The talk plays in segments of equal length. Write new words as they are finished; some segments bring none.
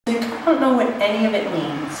I don't know what any of it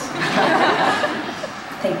means.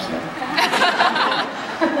 Thank you.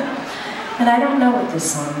 And I don't know what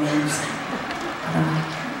this song means, but I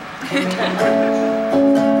like it.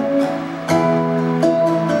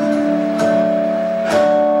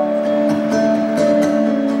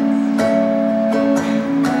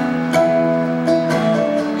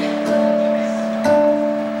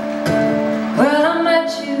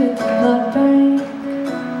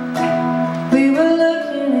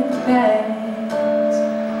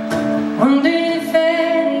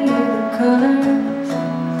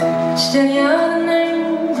 Still your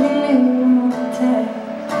names we knew what to take.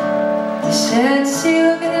 You said, see,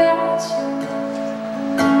 look at that,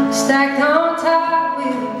 stacked on top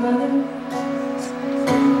with your brothers.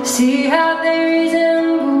 See how they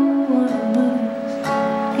resemble one another,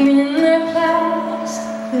 even in their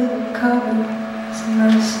plastic little covers. And I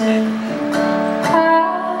said,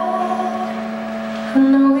 I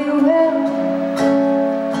know you well.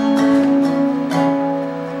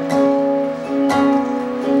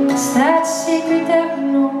 That secret that we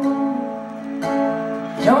know,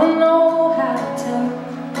 don't know how to tell.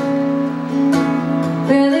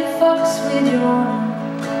 Really fucks with your arm,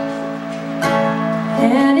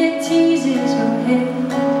 and it teases your head.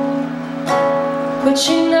 But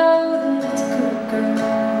you know that it's good, girl,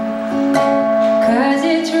 'cause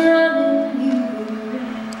it's running you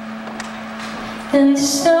red. Then the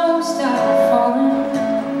snow started falling.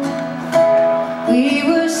 We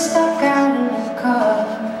were stuck out in the car.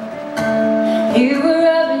 You were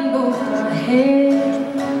rubbing both my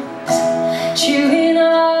hands, chewing on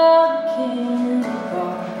a candy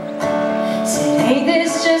bar. Said, ain't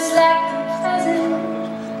this just like the present?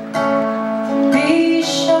 Be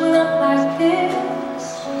showing up like this.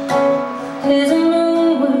 There's a moon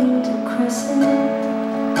with a crescent,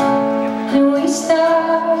 and we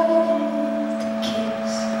start to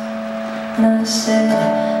kiss. And I said,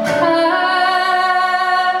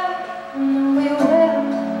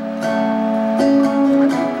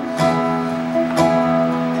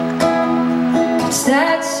 it's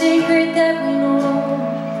that secret that we know,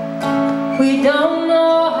 we don't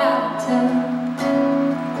know how to tell.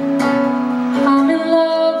 I'm in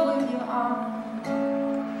love with your arm,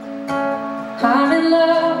 I'm in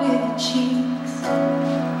love with your cheeks.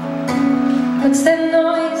 What's that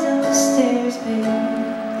noise up the stairs, baby?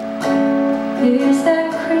 Is that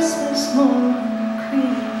Christmas morning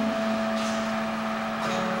creep?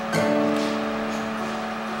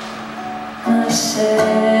 I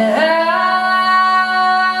said,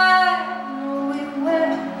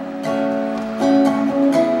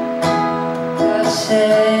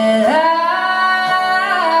 said, I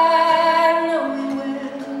know we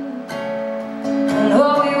will, I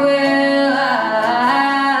know we will, I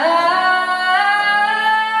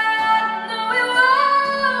know we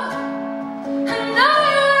will, I know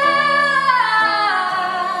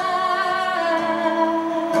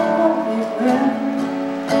we will, I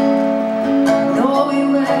know we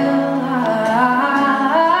will, I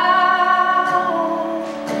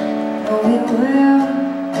know we will.